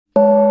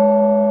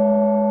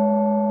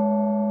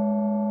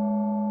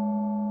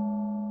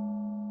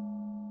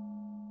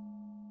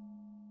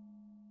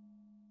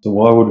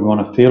why would we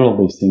want to feel all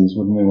these things?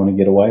 Wouldn't we want to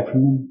get away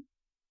from them?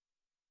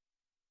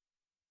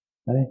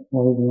 Why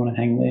would we want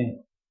to hang there?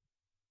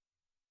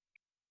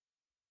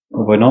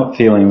 If we're not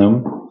feeling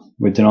them,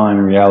 we're denying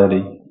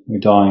reality. We're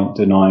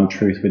denying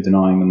truth. We're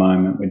denying the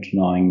moment. We're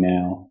denying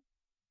now.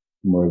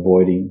 And we're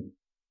avoiding.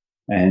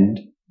 And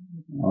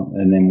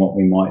then what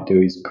we might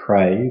do is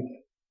crave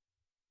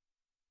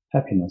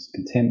happiness,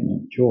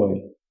 contentment,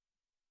 joy.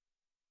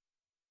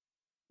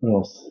 What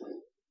else?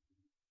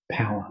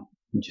 Power,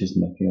 which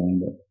isn't a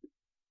feeling, but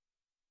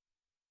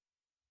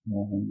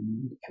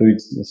food,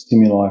 the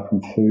stimuli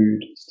from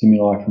food,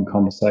 stimuli from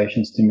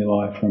conversation,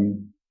 stimuli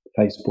from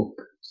Facebook,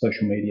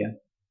 social media,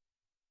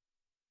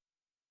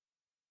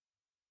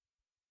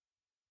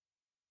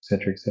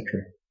 etc., etc.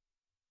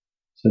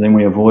 So then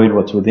we avoid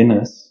what's within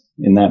us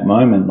in that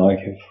moment. Like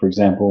if, for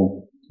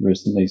example,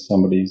 recently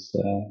somebody's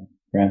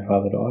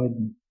grandfather died,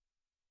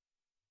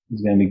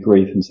 there's going to be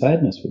grief and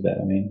sadness with that.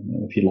 I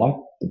mean, if you like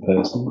the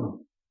person,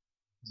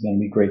 there's going to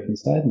be grief and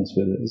sadness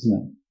with it, isn't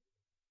it?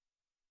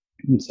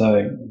 And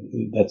so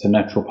that's a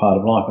natural part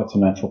of life. That's a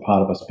natural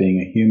part of us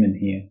being a human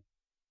here.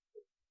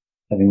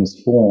 Having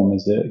this form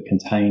is that it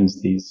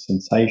contains these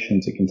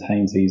sensations, it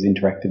contains these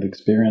interactive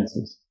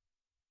experiences,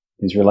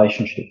 these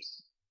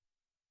relationships.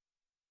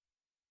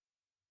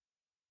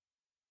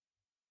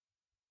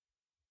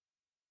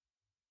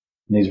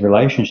 And these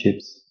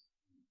relationships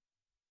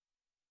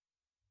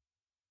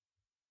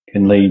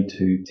can lead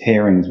to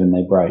tearings when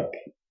they break.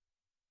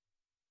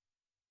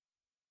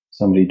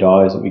 Somebody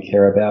dies that we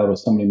care about, or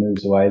somebody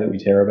moves away that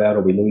we care about,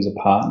 or we lose a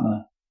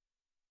partner.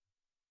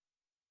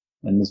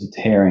 And there's a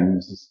tearing,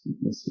 there's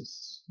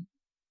this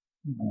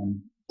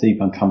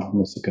deep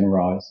uncomfortableness that can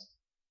arise.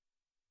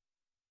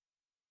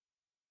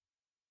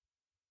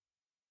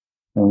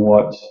 And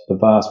what the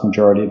vast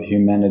majority of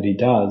humanity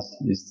does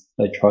is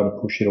they try to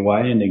push it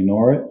away and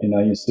ignore it. You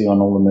know, you see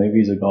on all the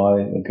movies a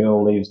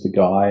girl leaves the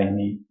guy and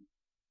he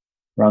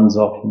runs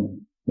off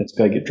and let's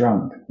go get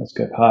drunk, let's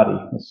go party,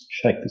 let's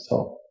shake this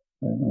off.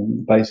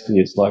 And basically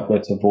it's like,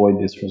 let's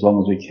avoid this for as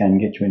long as we can,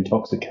 get you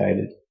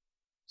intoxicated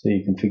so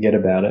you can forget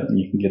about it and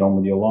you can get on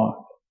with your life.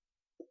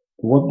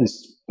 But what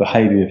this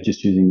behaviour,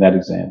 just using that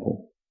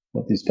example,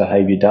 what this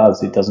behaviour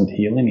does, it doesn't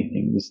heal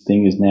anything. This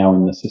thing is now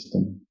in the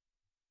system.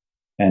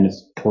 And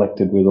it's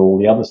collected with all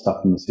the other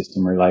stuff in the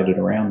system related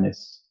around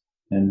this.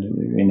 And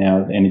in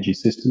our energy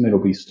system,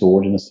 it'll be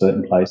stored in a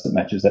certain place that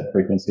matches that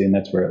frequency, and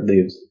that's where it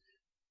lives.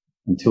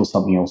 Until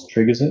something else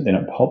triggers it, then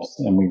it pops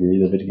and we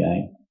relive it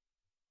again.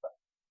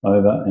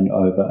 Over and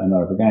over and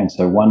over again.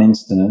 So one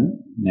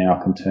incident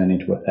now can turn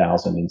into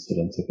 1,000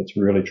 incidents. If it's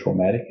really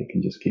traumatic, it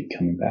can just keep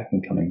coming back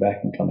and coming back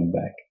and coming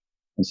back.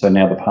 And so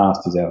now the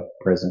past is our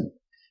present,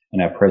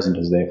 and our present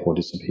has therefore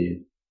disappeared.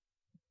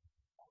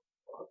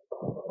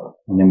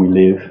 And then we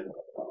live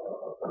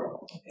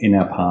in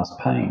our past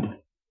pain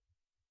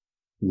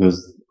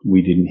because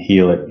we didn't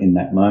heal it in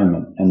that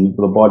moment. And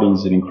the body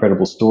is an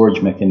incredible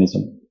storage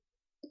mechanism.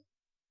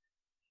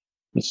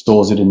 It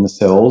stores it in the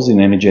cells in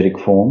energetic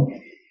form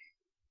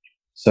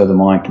so the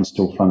mind can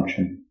still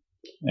function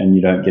and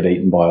you don't get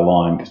eaten by a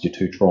lion because you're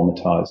too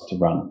traumatized to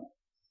run.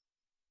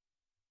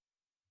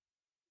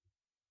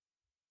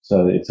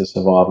 So it's a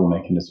survival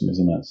mechanism,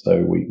 isn't it?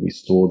 So we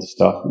store the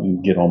stuff and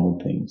we get on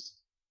with things.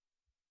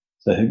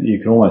 So you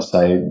can almost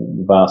say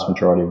the vast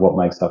majority of what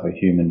makes up a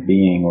human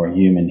being or a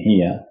human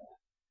here,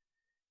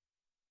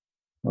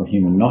 or a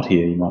human not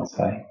here, you might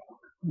say,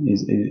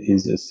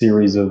 is a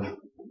series of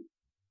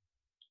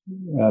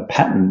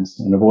patterns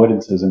and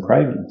avoidances and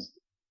cravings.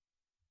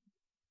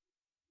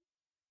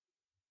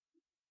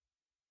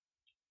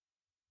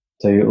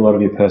 So a lot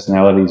of your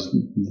personalities,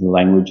 the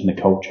language and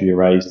the culture you're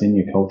raised in,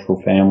 your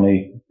cultural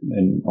family,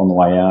 and on the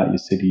way out, your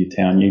city, your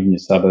town, even your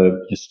suburb,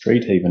 your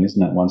street even,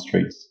 isn't it? One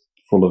street's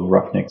full of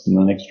roughnecks and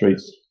the next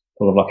street's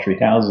full of luxury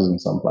houses in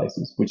some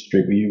places. Which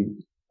street were you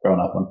growing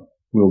up on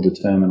will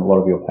determine a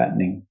lot of your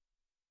patterning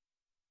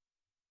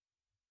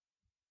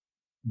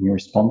and your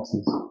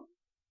responses.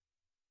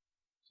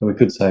 So we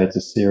could say it's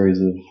a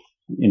series of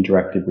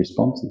interactive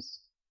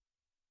responses,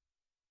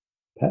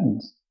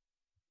 patterns,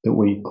 that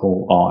we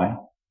call I.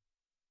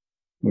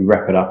 We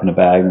wrap it up in a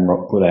bag and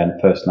put our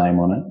first name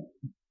on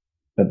it.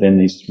 But then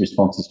these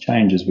responses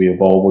change as we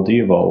evolve or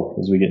de-evolve,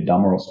 as we get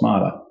dumber or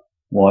smarter,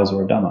 wiser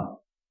or dumber.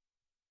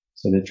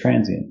 So they're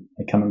transient,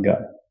 they come and go.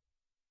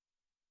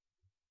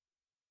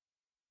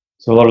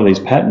 So a lot of these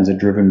patterns are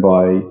driven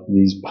by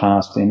these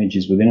past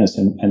energies within us,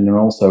 and then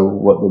also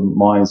what the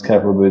mind is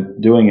capable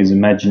of doing is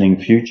imagining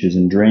futures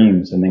and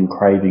dreams and then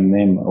craving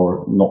them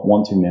or not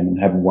wanting them and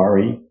having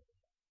worry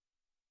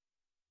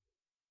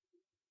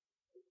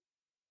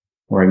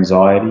or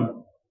anxiety.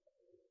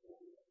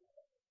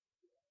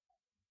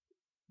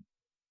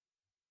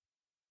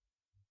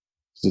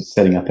 So it's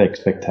setting up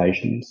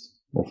expectations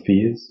or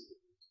fears.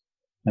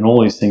 And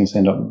all these things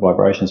send up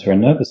vibrations through our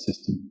nervous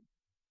system.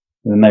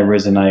 And then they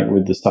resonate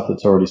with the stuff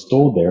that's already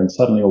stored there, and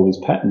suddenly all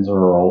these patterns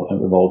are all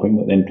evolving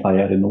that then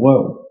play out in the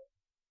world.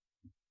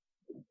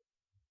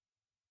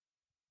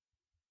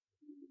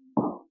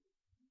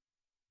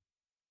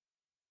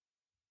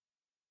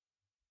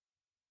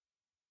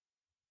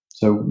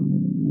 So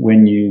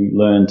when you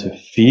learn to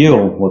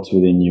feel what's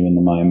within you in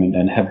the moment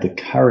and have the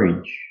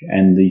courage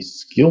and the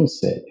skill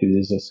set, if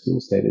there's a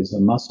skill set, is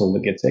a muscle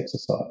that gets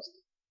exercised.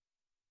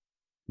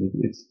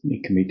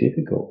 It can be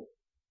difficult.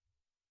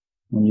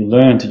 When you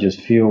learn to just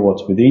feel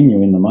what's within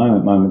you in the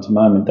moment, moment to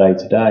moment, day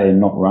to day,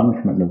 and not run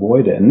from it and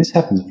avoid it. And this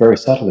happens very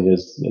subtly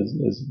as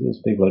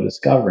people are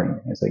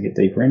discovering, as they get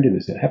deeper into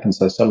this. It happens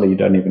so subtly you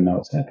don't even know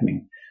it's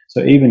happening.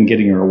 So even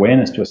getting your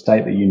awareness to a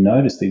state that you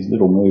notice these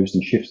little moves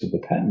and shifts of the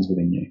patterns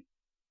within you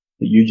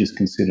that you just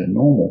consider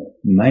normal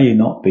may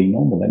not be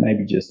normal. They may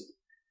be just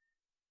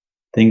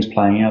things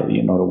playing out that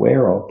you're not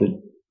aware of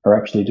that are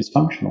actually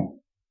dysfunctional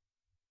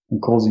and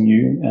causing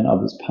you and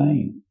others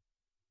pain.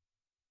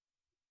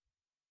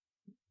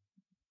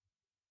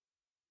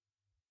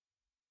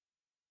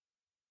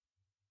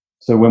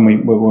 So when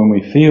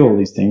we feel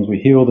these things, we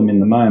heal them in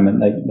the moment.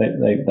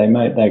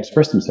 They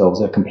express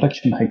themselves. Our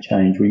complexion may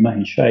change. We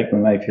may shake. We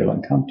may feel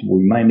uncomfortable.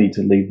 We may need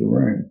to leave the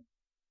room,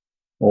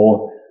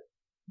 or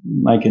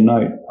make a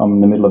note. I'm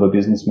in the middle of a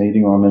business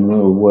meeting, or I'm in the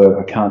middle of work.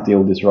 I can't deal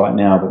with this right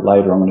now, but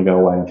later I'm going to go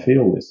away and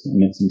feel this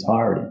in its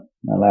entirety.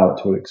 Allow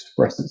it to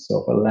express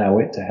itself. Allow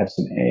it to have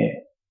some air.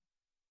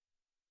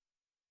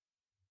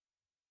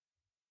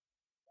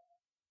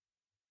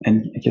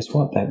 And guess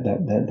what?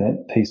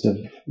 That piece of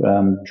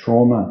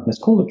trauma, let's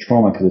call it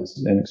trauma because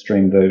it's an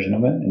extreme version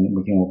of it, and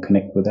we can all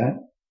connect with that.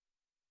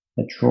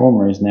 That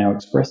trauma is now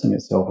expressing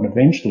itself, and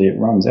eventually it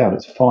runs out.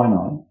 It's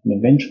finite, and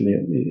eventually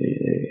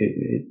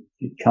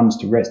it comes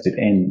to rest. It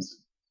ends,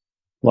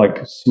 like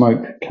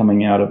smoke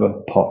coming out of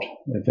a pot.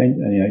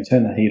 You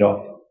turn the heat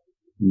off,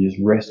 and you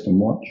just rest and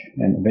watch,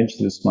 and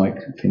eventually the smoke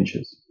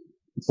finishes.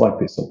 It's like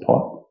this: a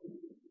pot.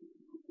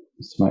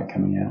 Smoke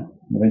coming out.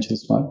 And eventually the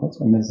smoke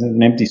pops, and there's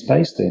an empty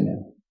space there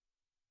now.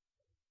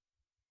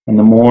 And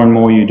the more and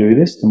more you do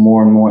this, the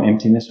more and more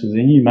emptiness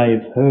within you. You may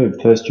have heard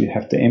first you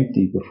have to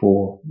empty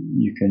before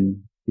you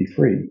can be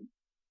free.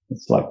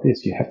 It's like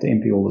this. You have to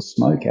empty all the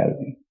smoke out of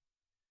you.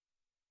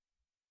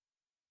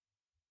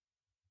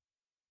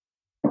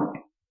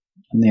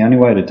 And the only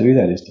way to do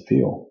that is to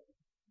feel.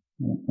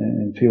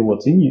 And feel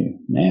what's in you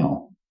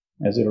now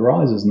as it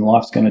arises. And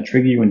life's going to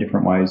trigger you in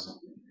different ways.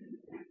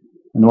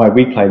 And the way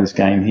we play this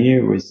game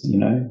here is,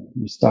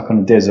 you're stuck on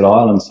a desert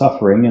island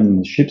suffering and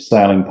the ship's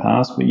sailing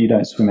past, but you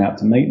don't swim out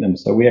to meet them.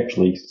 So we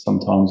actually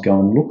sometimes go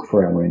and look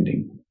for our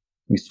ending.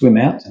 We swim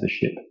out to the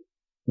ship.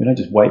 We don't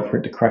just wait for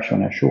it to crash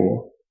on our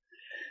shore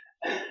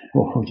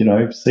or,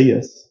 see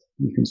us.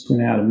 You can swim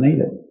out and meet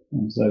it.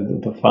 And so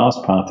the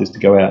fast path is to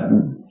go out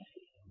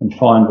and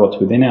find what's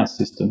within our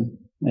system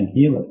and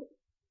heal it.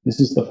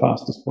 This is the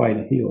fastest way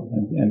to heal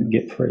and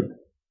get free,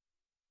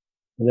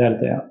 without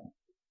a doubt.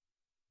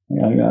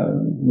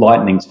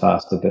 Lightning's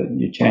faster, but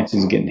your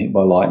chances of getting hit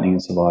by lightning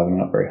and surviving are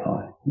not very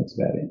high. That's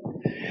about it.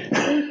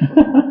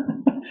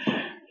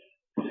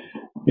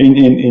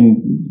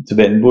 in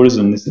Tibetan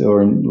Buddhism,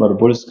 or in a lot of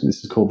Buddhists,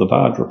 this is called the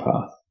Vajra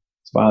path.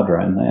 It's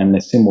Vajra, and their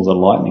symbols are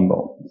lightning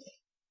bolts.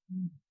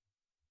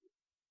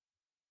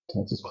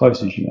 So it's as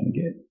close as you're going to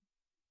get.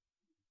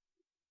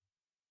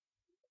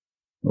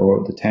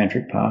 Or the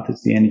Tantric path,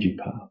 it's the energy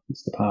path.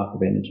 It's the path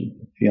of energy,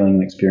 feeling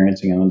and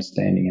experiencing and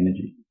understanding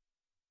energy.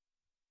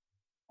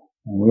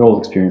 And we all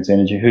experience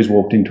energy. Who's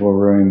walked into a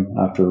room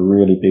after a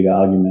really big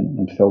argument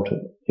and felt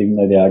it? Even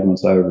though the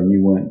argument's over and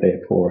you weren't there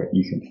for it,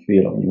 you can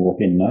feel it when you walk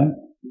in, no?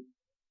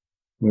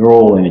 We're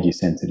all energy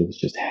sensitive. It's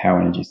just how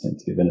energy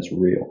sensitive, and it's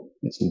real.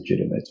 It's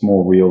legitimate. It's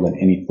more real than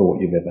any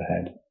thought you've ever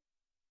had.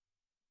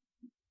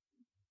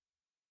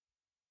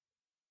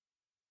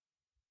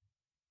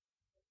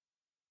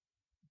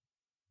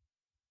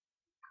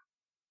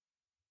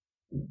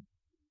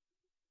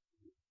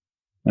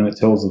 And it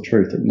tells the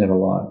truth. It never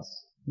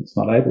lies. It's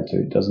not able to.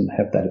 It doesn't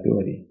have that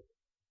ability.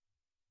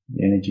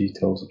 The energy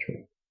tells the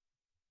truth.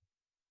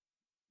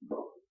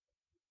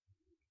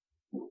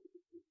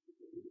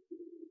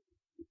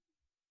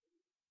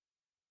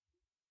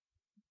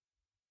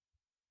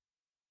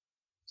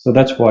 So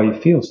that's why you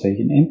feel, so you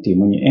can empty.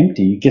 And when you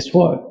empty, guess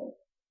what?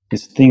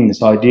 This thing,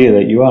 this idea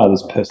that you are,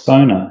 this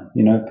persona,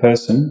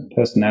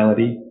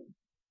 personality.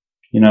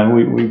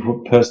 We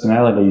put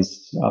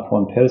personalities up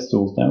on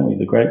pedestals, don't we?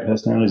 The great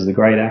personalities, the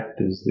great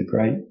actors, the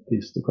great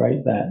this, the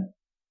great that.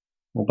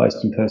 All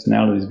based on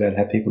personalities about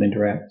how people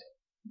interact.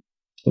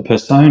 The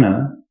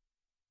persona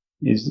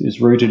is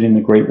rooted in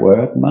the Greek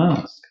word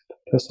mask.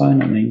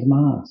 Persona means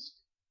mask.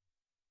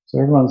 So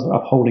everyone's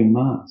upholding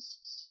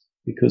masks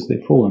because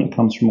they're full, and it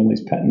comes from all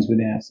these patterns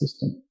within our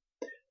system.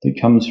 It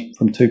comes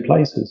from two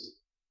places.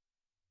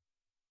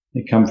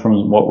 It comes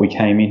from what we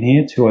came in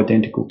here, two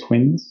identical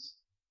twins.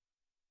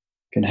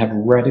 Can have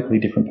radically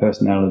different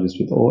personalities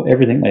with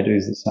everything they do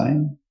is the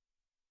same.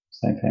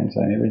 Same family,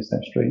 same everything,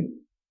 same street,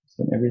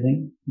 same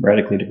everything.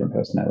 Radically different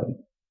personality.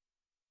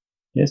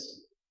 Yes?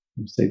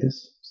 You see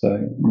this? So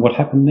what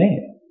happened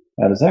there?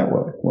 How does that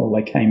work? Well,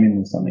 they came in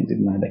with something,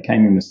 didn't they? They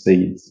came in with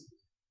seeds.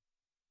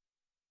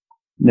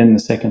 Then the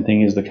second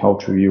thing is the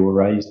culture you were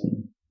raised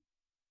in.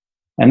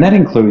 And that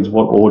includes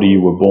what order you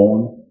were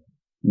born.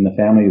 In the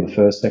family, you're the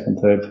first, second,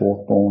 third,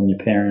 fourth born, your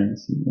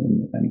parents,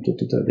 and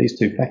these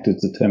two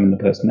factors determine the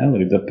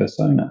personality, the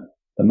persona,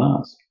 the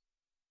mask.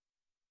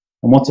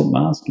 And what's it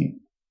masking?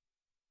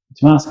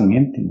 It's masking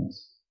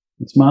emptiness.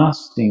 It's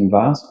masking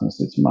vastness.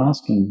 It's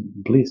masking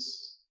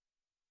bliss,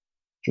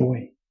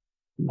 joy,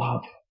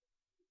 love,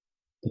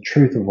 the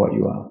truth of what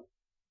you are.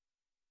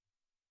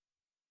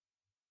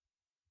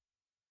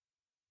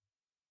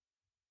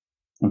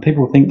 And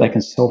people think they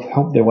can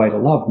self-help their way to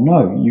love.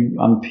 No, you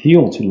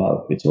unpeel to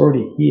love. It's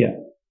already here.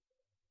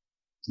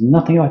 There's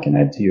nothing I can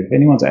add to you. If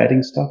anyone's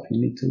adding stuff,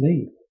 you need to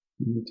leave.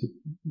 You need to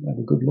have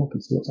a good look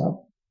and see what's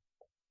up.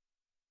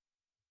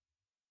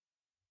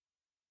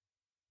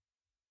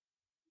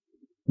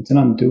 It's an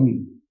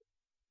undoing.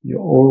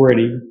 You're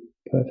already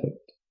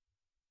perfect.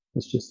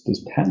 It's just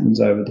there's patterns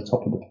over the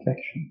top of the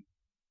perfection.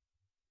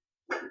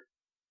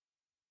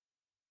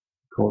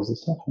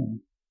 Causes suffering.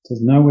 So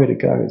there's nowhere to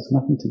go. There's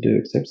nothing to do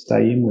except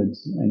stay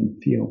inwards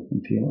and feel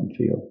and feel and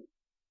feel.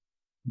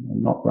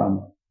 And not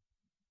run.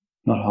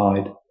 Not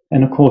hide.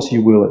 And of course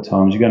you will at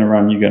times. You're going to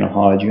run, you're going to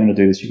hide, you're going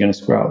to do this, you're going to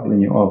screw up, and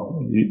then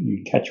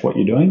you catch what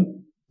you're doing,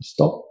 you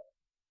stop,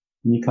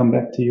 and you come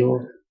back to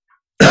your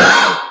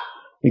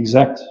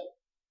exact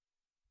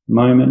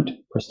moment,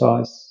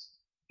 precise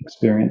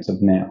experience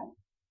of now.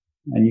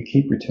 And you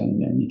keep returning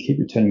there, and you keep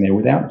returning there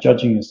without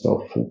judging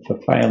yourself for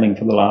failing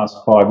for the last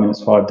 5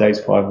 minutes, 5 days,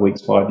 5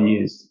 weeks, 5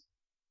 years,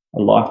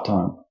 a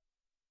lifetime.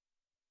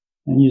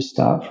 And you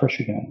start fresh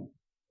again.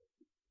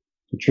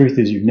 The truth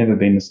is you've never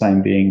been the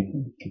same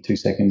being for 2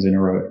 seconds in a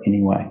row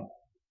anyway.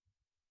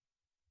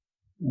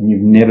 And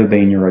you've never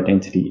been your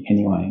identity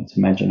anyway. It's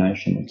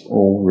imagination. It's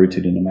all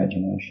rooted in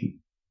imagination.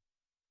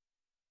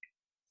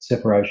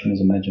 Separation is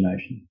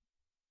imagination.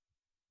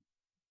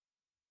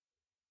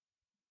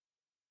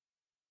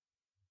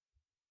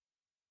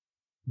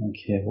 I don't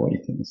care what you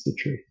think is the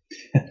truth.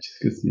 Just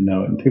because you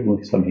know it. And people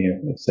some here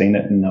have seen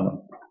it and know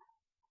it.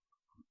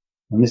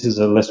 And this is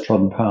a less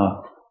trodden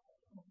path.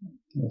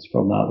 It's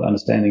from that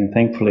understanding.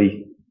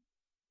 Thankfully,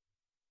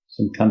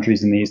 some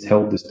countries in the East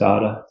held this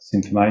data, this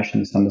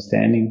information, this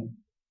understanding,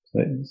 so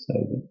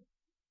that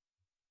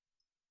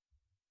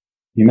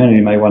humanity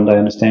may one day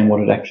understand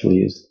what it actually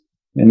is.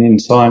 And in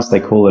science,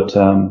 they call it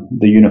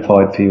the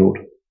unified field.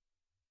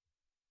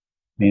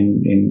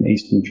 In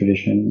Eastern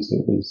traditions,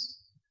 it was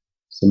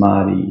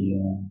samadhi,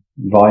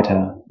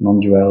 vita,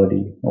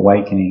 non-duality,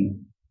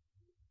 awakening,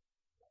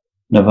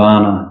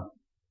 nirvana.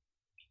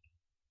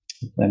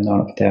 They've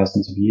known it for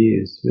thousands of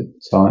years, but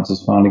science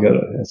has finally got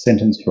a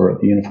sentence for it,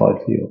 the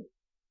unified field.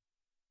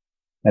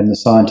 And the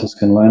scientists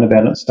can learn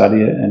about it,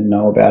 study it, and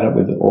know about it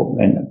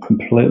and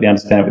completely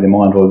understand it with their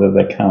mind, although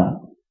they can't.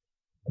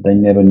 They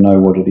never know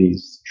what it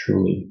is,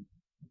 truly.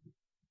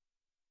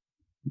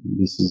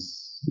 This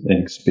is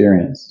an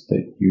experience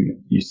that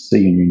you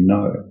see and you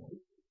know.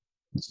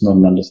 It's not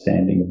an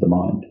understanding of the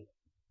mind.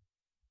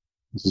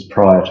 This is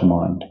prior to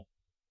mind.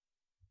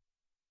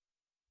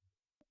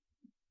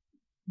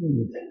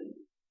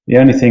 The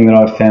only thing that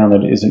I've found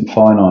that isn't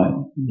finite,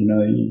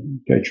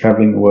 you go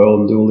travelling the world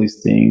and do all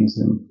these things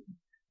and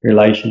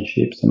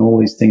relationships and all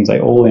these things, they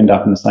all end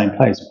up in the same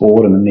place,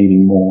 boredom and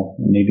needing more,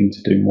 and needing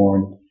to do more,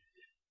 and it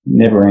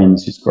never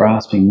ends, just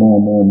grasping more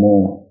and more and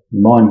more. The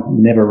mind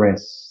never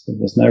rests.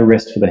 There's no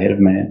rest for the head of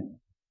man.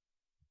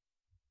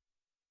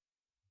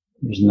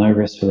 There's no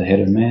rest for the head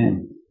of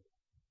man.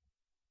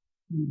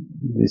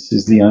 This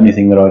is the only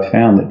thing that I've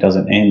found that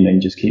doesn't end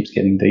and just keeps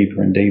getting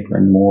deeper and deeper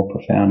and more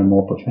profound and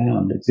more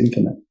profound. It's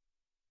infinite.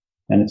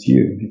 And it's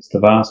you. It's the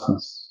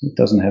vastness. It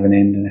doesn't have an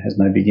end and it has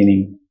no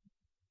beginning.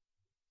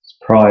 It's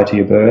prior to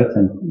your birth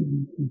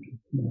and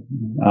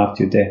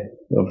after your death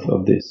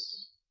of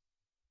this.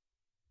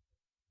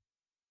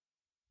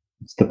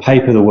 It's the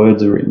paper the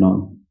words are written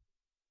on.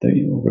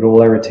 But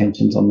all our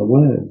attention's on the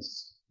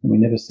words. And we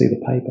never see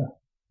the paper.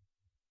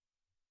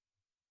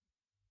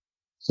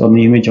 It's on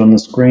the image on the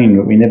screen,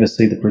 but we never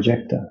see the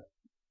projector.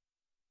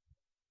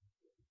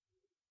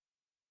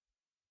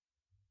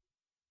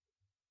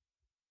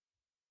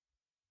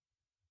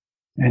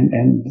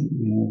 And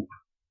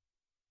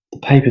the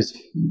paper's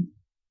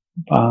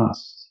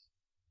vast.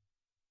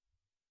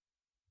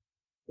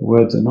 The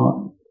words are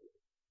not.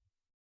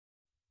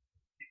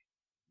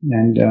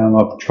 And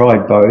I've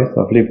tried both.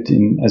 I've lived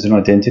as an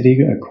identity,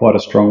 quite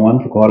a strong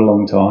one for quite a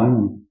long time.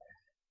 And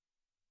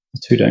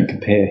the two don't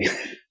compare.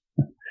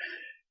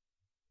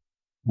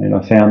 And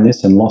I found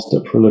this and lost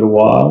it for a little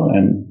while,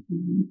 and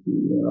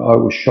I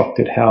was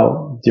shocked at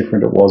how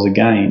different it was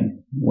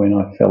again when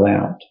I fell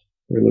out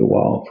for a little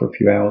while, for a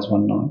few hours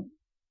one night.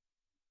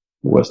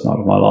 The worst night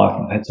of my life.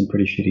 I've had some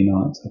pretty shitty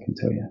nights, I can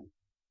tell you.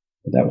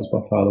 But that was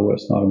by far the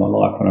worst night of my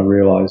life when I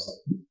realised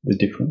the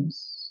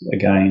difference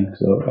again,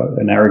 because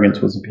an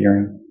arrogance was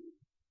appearing.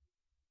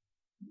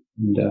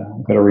 And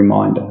I got a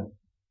reminder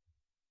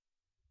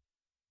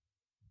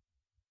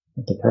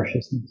of the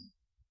preciousness.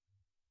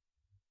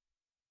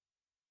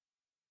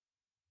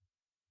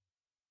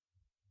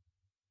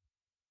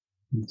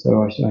 And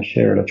so I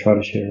share it, I try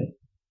to share it.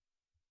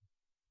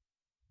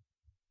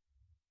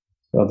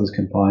 so others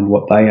can find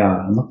what they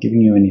are. I'm not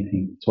giving you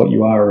anything. It's what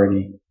you are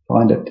already.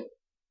 Find it.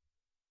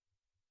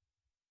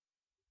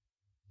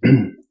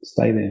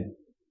 Stay there.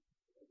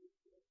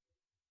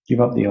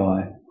 Give up the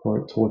I before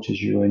it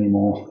tortures you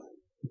anymore.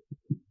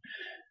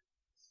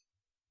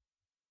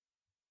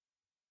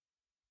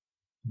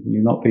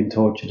 You've not been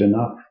tortured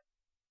enough.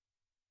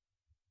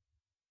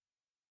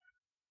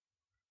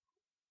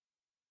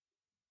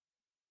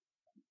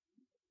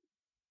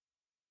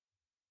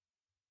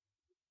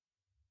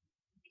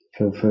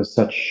 For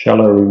such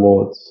shallow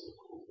rewards.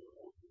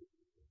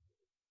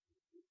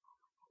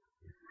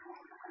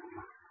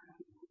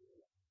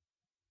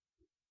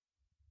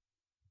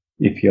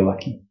 If you're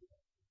lucky.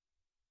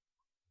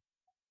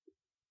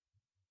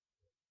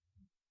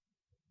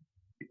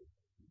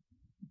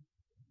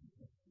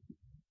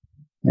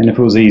 And if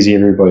it was easy,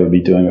 everybody would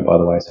be doing it, by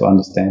the way, so I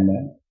understand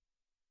that.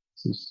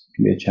 This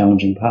can be a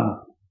challenging path.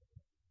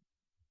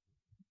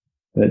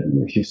 But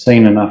if you've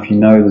seen enough, you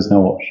know there's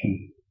no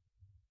option.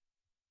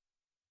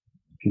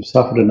 If you've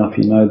suffered enough,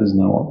 you know there's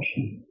no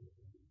option.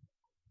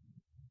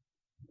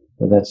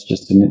 But that's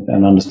just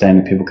an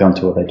understanding people come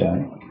to or they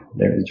don't.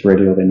 It's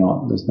ready or they're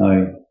not. There's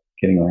no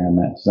getting around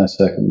that. There's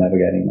no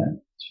circumnavigating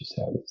that. It's just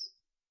how it is.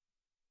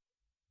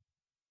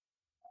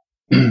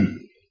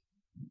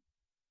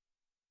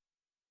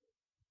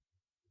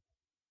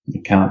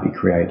 It can't be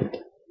created.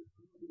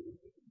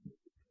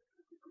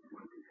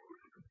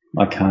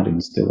 I can't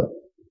instill it.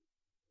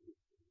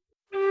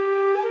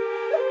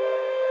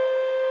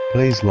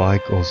 Please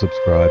like or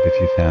subscribe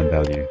if you found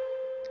value.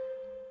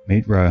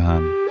 Meet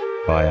Rohan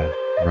via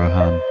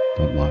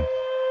rohan.life.